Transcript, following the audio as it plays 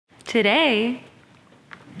Today,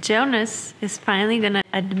 Jonas is finally going to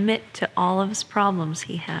admit to all of his problems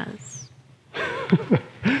he has.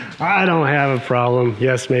 I don't have a problem.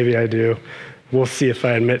 Yes, maybe I do. We'll see if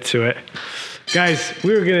I admit to it. Guys,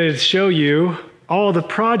 we were going to show you all the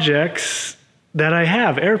projects that I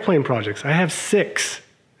have, airplane projects. I have 6,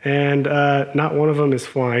 and not one of them is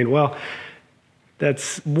flying. Well,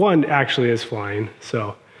 that's one actually is flying,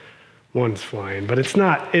 so one's flying, but it's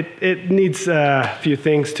not, it needs a few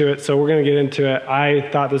things to it, so we're gonna get into it. I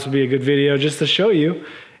thought this would be a good video just to show you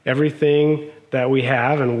everything that we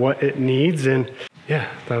have and what it needs, and yeah,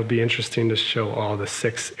 that would be interesting to show all the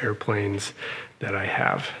 6 airplanes that I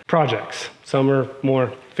have. Projects, some are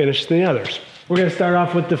more finished than the others. We're gonna start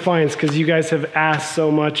off with Defiance because you guys have asked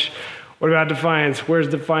so much, what about Defiance? Where's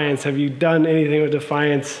Defiance? Have you done anything with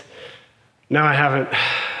Defiance? No, I haven't.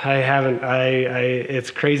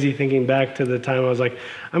 It's crazy thinking back to the time I was like,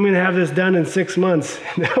 I'm gonna have this done in 6 months.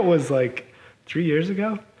 And that was like 3 years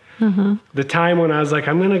ago. The time when I was like,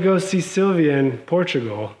 I'm gonna go see Sylvia in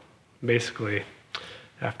Portugal. Basically,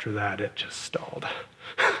 after that, it just stalled.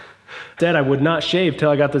 Said I would not shave till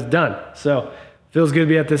I got this done. So, feels good to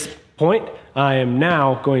be at this point. I am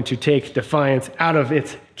now going to take Defiance out of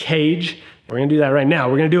its cage. We're gonna do that right now.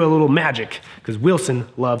 We're gonna do a little magic, because Wilson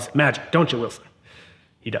loves magic, don't you, Wilson?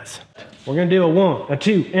 He does. We're gonna do a 1, a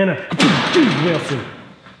 2, and a Wilson.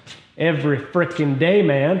 Every freaking day,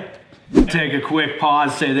 man. Take a quick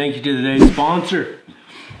pause, say thank you to today's sponsor.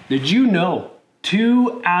 Did you know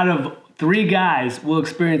 2 out of 3 guys will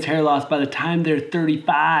experience hair loss by the time they're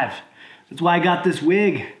 35? That's why I got this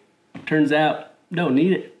wig. Turns out, don't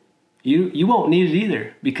need it. You won't need it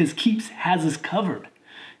either, because Keeps has us covered.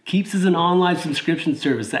 Keeps is an online subscription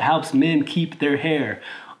service that helps men keep their hair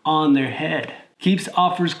on their head. Keeps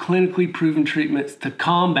offers clinically proven treatments to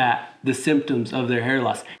combat the symptoms of their hair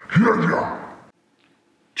loss.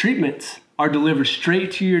 Treatments are delivered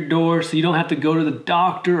straight to your door, so you don't have to go to the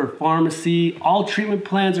doctor or pharmacy. All treatment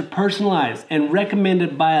plans are personalized and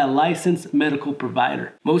recommended by a licensed medical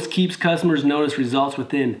provider. Most Keeps customers notice results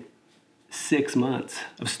within 6 months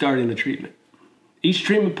of starting the treatment. Each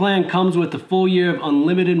treatment plan comes with a full year of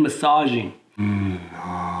unlimited massaging.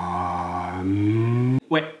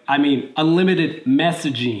 Unlimited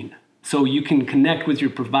messaging, so you can connect with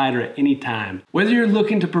your provider at any time. Whether you're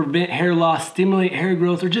looking to prevent hair loss, stimulate hair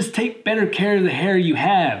growth, or just take better care of the hair you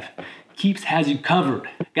have, Keeps has you covered.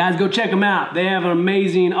 Guys, go check them out. They have an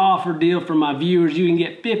amazing offer deal for my viewers. You can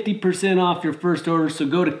get 50% off your first order, so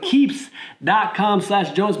go to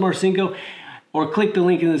keeps.com/JonasMarcinko or click the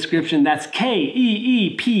link in the description. That's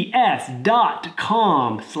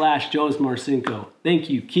KEEPS.com/JonasMarcinko. Thank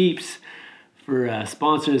you, Keeps, for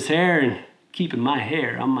sponsoring this hair and keeping my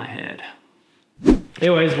hair on my head.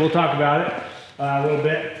 Anyways, we'll talk about it a little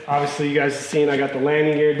bit. Obviously, you guys have seen I got the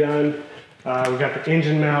landing gear done. We got the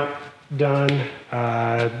engine mount done.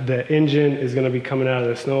 The engine is going to be coming out of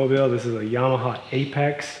the snowmobile. This is a Yamaha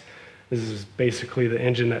Apex. This is basically the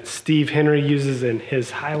engine that Steve Henry uses in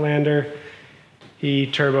his Highlander. He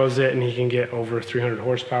turbos it and he can get over 300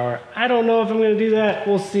 horsepower. I don't know if I'm gonna do that.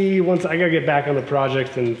 We'll see once I gotta get back on the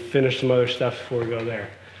project and finish some other stuff before we go there.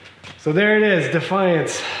 So there it is,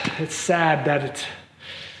 Defiance. It's sad that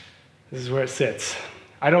this is where it sits.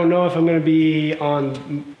 I don't know if I'm gonna be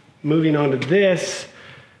moving on to this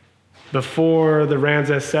before the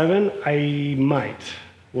Rams S7. I might,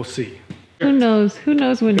 we'll see. Who knows? Who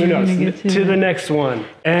knows when you're going to get to the next one.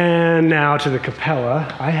 And now to the Capella.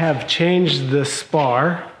 I have changed the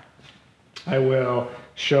spar. I will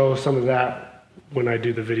show some of that when I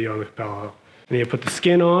do the video on the Capella. I need to put the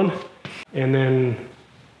skin on, and then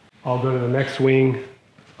I'll go to the next wing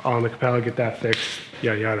on the Capella, get that fixed,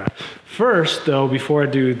 yada yada. First though, before I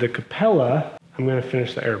do the Capella, I'm gonna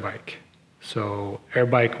finish the air bike. So air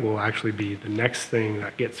bike will actually be the next thing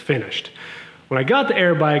that gets finished. When I got the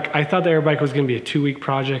air bike, I thought the air bike was gonna be a 2-week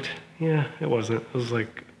project. Yeah, it wasn't. It was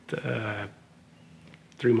like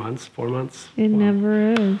 3 months, 4 months. It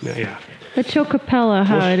never is. Yeah. But show Capella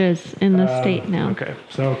how it is in the state now. Okay,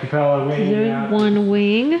 so Capella wing. There's one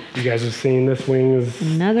wing. You guys have seen this wing is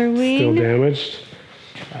another wing. Still damaged.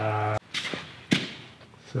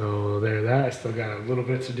 So there that. I still got a little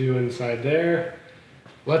bit to do inside there.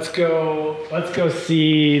 Let's go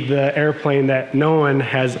see the airplane that no one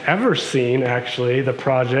has ever seen, actually, the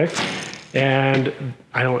project. And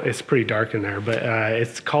it's pretty dark in there, but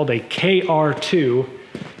it's called a KR2.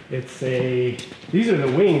 These are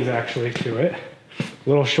the wings actually to it.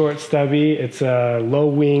 Little short stubby. It's a low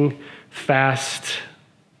wing, fast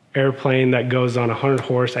airplane that goes on 100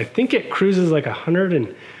 horse. I think it cruises like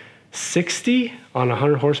 160 on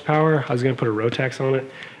 100 horsepower. I was gonna put a Rotax on it.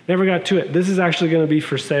 never got to it. This is actually going to be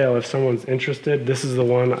for sale if someone's interested. This is the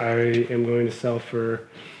one I am going to sell for,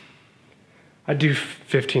 I'd do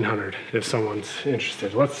 $1,500 if someone's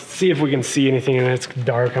interested. Let's see if we can see anything in it. It's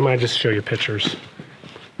dark. I might just show you pictures.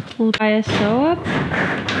 We'll try a sew up.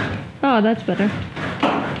 Oh, that's better.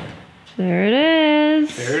 There it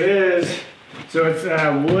is. There it is. So it's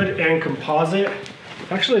wood and composite.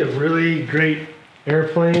 Actually a really great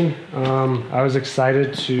airplane. I was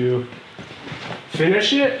excited to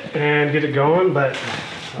finish it and get it going, but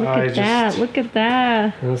look at that. Look at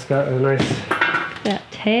that. And it's got a nice that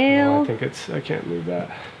tail. Oh, I think I can't move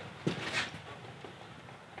that.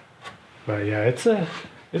 But yeah, it's a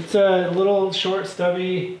little short,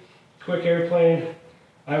 stubby, quick airplane.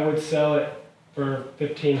 I would sell it for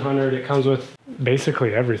 $1,500. It comes with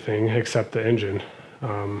basically everything except the engine.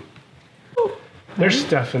 There's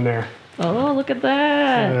stuff in there. Oh, look at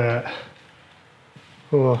that.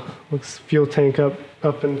 Well, looks fuel tank up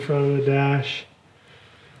in front of the dash.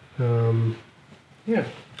 Yeah.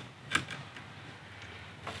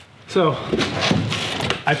 So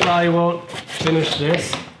I probably won't finish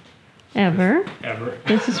this ever.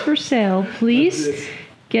 This is for sale. Please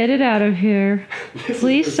get it out of here.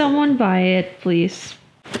 Please, someone buy it, please.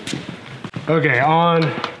 Okay, on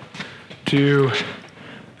to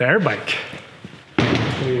the air bike.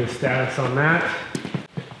 The status on that.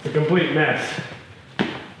 It's a complete mess.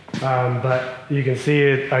 But you can see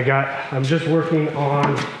it. I'm just working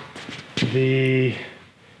on the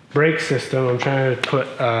brake system. I'm trying to put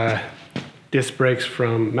disc brakes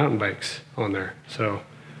from mountain bikes on there. So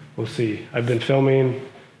we'll see. I've been filming.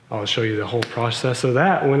 I'll show you the whole process of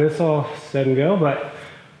that when it's all said and go, but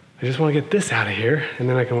I just want to get this out of here and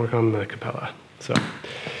then I can work on the Capella. So,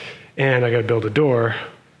 and I got to build a door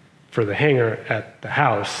for the hangar at the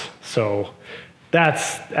house. So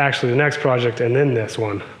that's actually the next project, and then this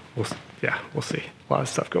one. We'll see. A lot of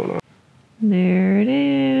stuff going on. There it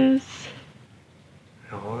is.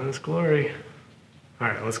 All in its glory. All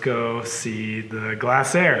right, let's go see the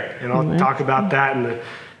Glacier, and I'll talk about that and the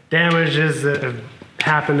damages that have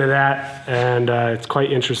happened to that, and it's quite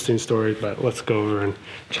an interesting story, but let's go over and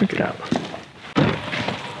check it out.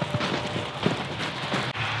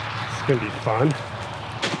 It's gonna be fun.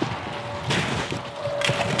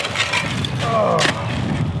 Oh.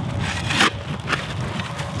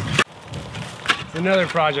 It's another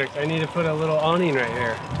project. I need to put a little awning right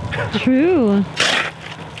here. True.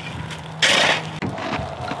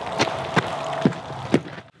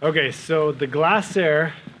 Okay, so the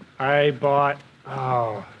Glacier I bought,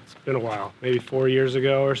 it's been a while, maybe 4 years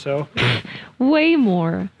ago or so. Way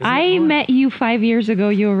more. I met you 5 years ago.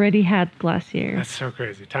 You already had Glacier. That's so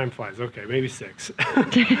crazy. Time flies. Okay, maybe 6.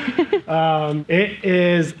 It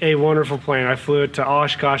is a wonderful plane. I flew it to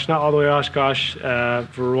Oshkosh, not all the way to Oshkosh,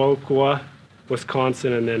 Viroqua,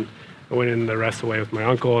 Wisconsin, and then I went in the rest of the way with my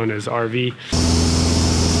uncle and his RV.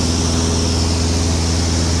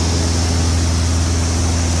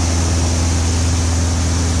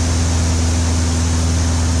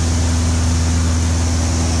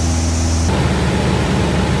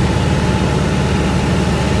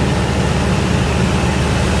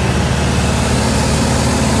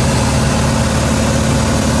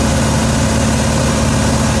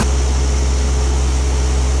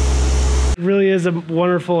 Really is a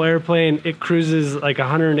wonderful airplane. It cruises like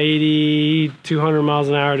 180, 200 miles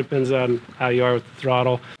an hour, depends on how you are with the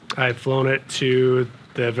throttle. I've flown it to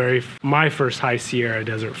my first high Sierra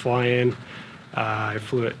desert fly-in. I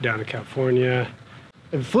flew it down to California.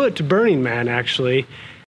 I flew it to Burning Man, actually.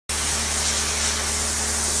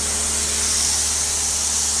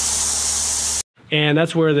 And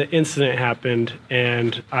that's where the incident happened,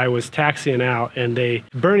 and I was taxiing out, and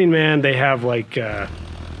Burning Man, they have like,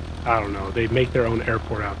 I don't know, they make their own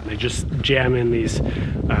airport out, and they just jam in these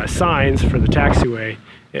signs for the taxiway,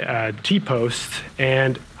 T-posts,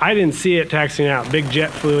 and I didn't see it taxiing out. Big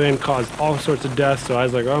jet flew in, caused all sorts of dust, so I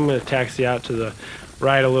was like, oh, I'm gonna taxi out to the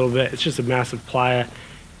right a little bit. It's just a massive playa,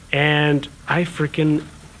 and I freaking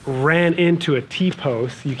ran into a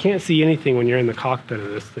T-post. You can't see anything when you're in the cockpit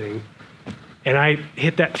of this thing. And I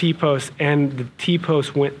hit that T-post, and the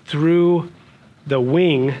T-post went through the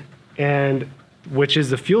wing, which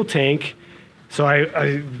is the fuel tank. So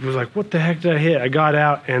I was like, what the heck did I hit? I got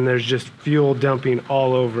out, and there's just fuel dumping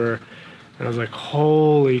all over. And I was like,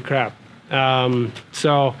 holy crap.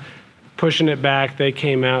 So pushing it back, they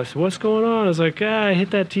came out. So what's going on? I was like, I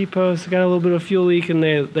hit that T-post. I got a little bit of fuel leak, and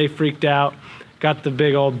they freaked out. Got the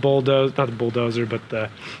big old bulldozer, not the bulldozer, but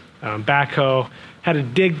the backhoe. Had to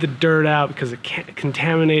dig the dirt out because it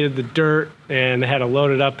contaminated the dirt, and they had to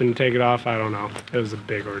load it up and take it off. I don't know. It was a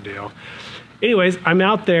big ordeal. Anyways, I'm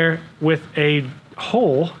out there with a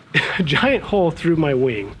hole, a giant hole through my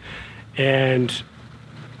wing, and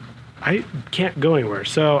I can't go anywhere.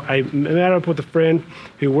 So I met up with a friend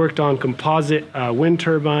who worked on composite wind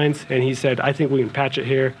turbines, and he said, I think we can patch it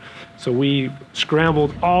here. So we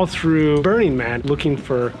scrambled all through Burning Man looking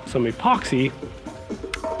for some epoxy.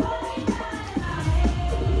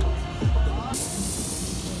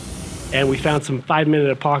 And we found some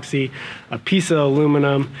 5-minute epoxy, a piece of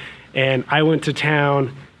aluminum, and I went to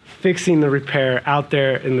town fixing the repair out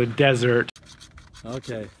there in the desert.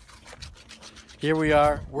 Okay. Here we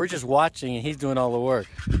are. We're just watching and he's doing all the work.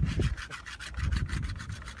 That's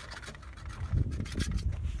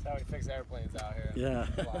how we fix airplanes out here. Yeah.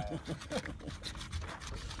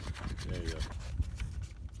 There you go.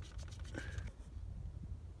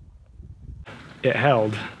 It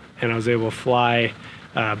held, and I was able to fly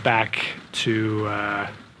back to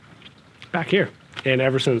back here. And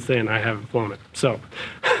ever since then, I haven't flown it. So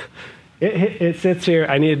it sits here.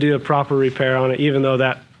 I need to do a proper repair on it, even though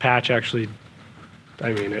that patch actually,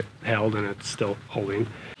 I mean, it held and it's still holding.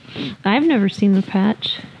 I've never seen the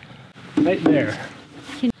patch. Right there.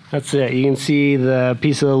 That's it. You can see the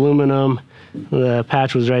piece of aluminum. The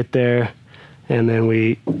patch was right there. And then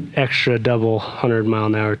we extra double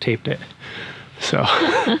 100-mile-an-hour taped it. So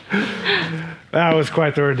that was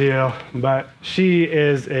quite the ordeal. But she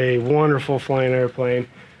is a wonderful flying airplane.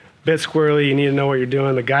 Bit squirrely, you need to know what you're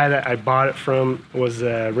doing. The guy that I bought it from was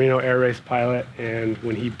a Reno Air Race pilot, and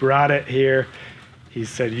when he brought it here, he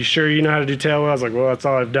said, "You sure you know how to do tail wheel?" I was like, "Well, that's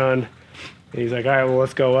all I've done." And he's like, "All right, well,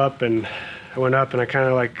 let's go up." And I went up, and I kind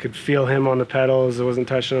of like could feel him on the pedals. I wasn't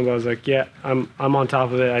touching him, but I was like, "Yeah, I'm on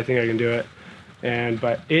top of it. I think I can do it."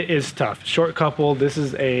 But it is tough. Short coupled. This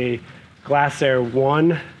is a Glassair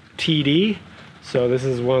 1 TD, so this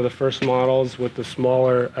is one of the first models with the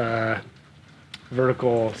smaller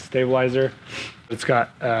vertical stabilizer. It's got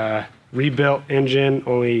a rebuilt engine,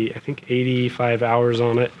 only I think 85 hours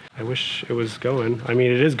on it. I wish it was going. I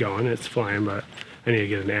mean, it is going, it's flying, but I need to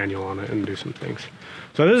get an annual on it and do some things.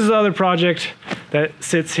 So this is the other project that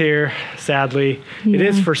sits here, sadly. Yeah. It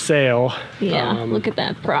is for sale. Yeah, look at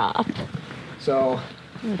that prop. So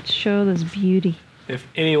let's show this beauty. If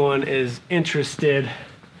anyone is interested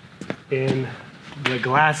in the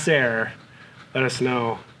Glassair, let us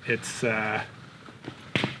know.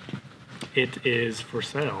 It is for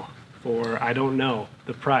sale for, I don't know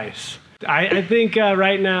the price. I think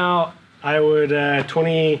right now I would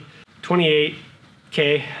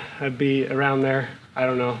 28K, I'd be around there. I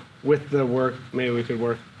don't know. With the work, maybe we could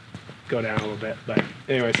go down a little bit, but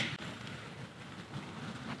anyways.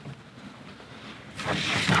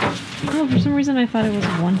 Oh, for some reason I thought it was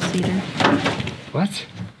a one-seater. What?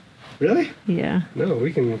 Really? Yeah. No,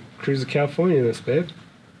 we can cruise to California in this, babe.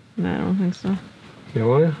 No, I don't think so. You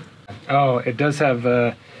want to? Oh, it does have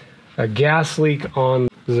a gas leak on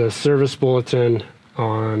the service bulletin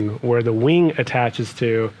on where the wing attaches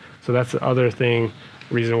to. So that's the other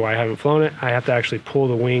reason why I haven't flown it. I have to actually pull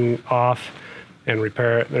the wing off and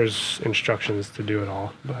repair it. There's instructions to do it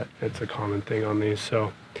all, but it's a common thing on these.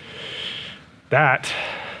 So that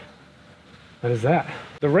is that.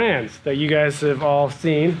 The Rands that you guys have all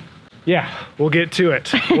seen. Yeah, we'll get to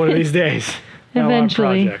it one of these days.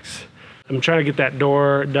 Eventually. Projects. I'm trying to get that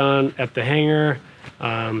door done at the hangar.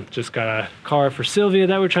 Just got a car for Sylvia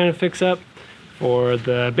that we're trying to fix up for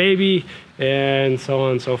the baby, and so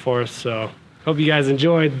on and so forth. So hope you guys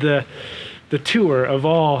enjoyed the tour of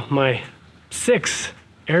all my 6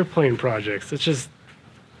 airplane projects. It's just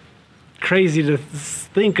crazy to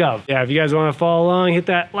think of. Yeah, if you guys want to follow along, hit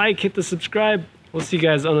that like, hit the subscribe. We'll see you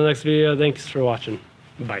guys on the next video. Thanks for watching.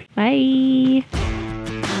 Bye. Bye.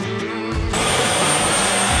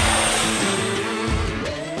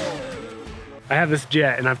 I have this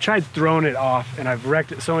jet, and I've tried throwing it off, and I've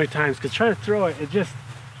wrecked it so many times because trying to throw it, it just,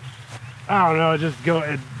 I don't know,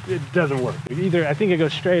 it doesn't work. Either I think it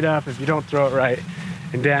goes straight up if you don't throw it right,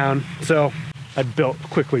 and down. So I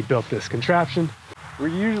quickly built this contraption.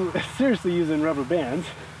 We're seriously using rubber bands.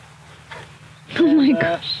 Oh my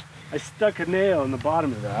gosh. I stuck a nail in the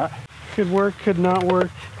bottom of that. Could work, could not work.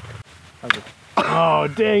 Oh,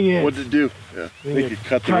 dang it. What did it do? Yeah, I think it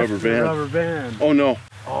cut the rubber band. Oh no.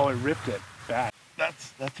 Oh, it ripped it back.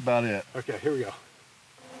 That's about it. Okay, here we go.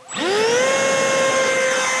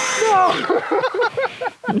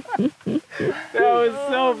 That was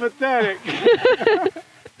so pathetic.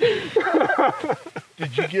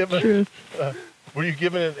 Did you give it? Were you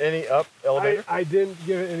giving it any up elevator? I didn't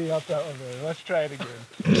give it any up elevator. Let's try it again.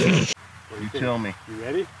 You tell me. You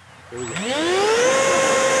ready? Here we go.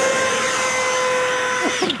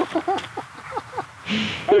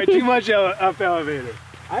 All right, too much up elevator.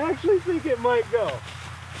 I actually think it might go.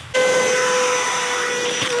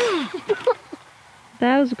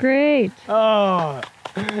 That was great. Oh,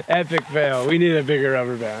 epic fail. We need a bigger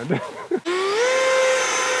rubber band.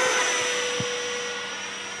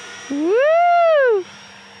 Woo!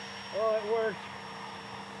 Oh, it worked.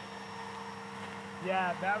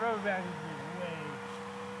 Yeah, that rubber band is way.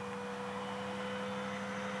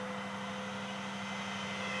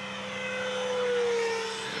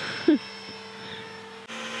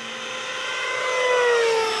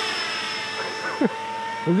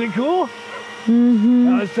 Was it cool? Mm-hmm.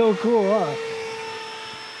 That was so cool, huh?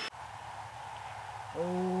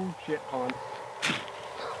 Oh, shit, pond.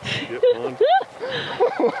 Shit, pond.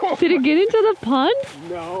 Did it get into the pond?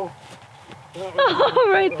 No. Oh,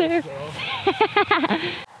 right there.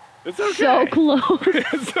 It's okay. So close.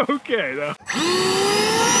 It's okay, though.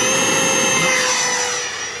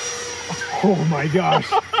 Oh my gosh.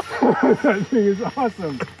 That thing is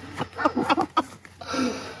awesome.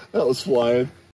 That was flying.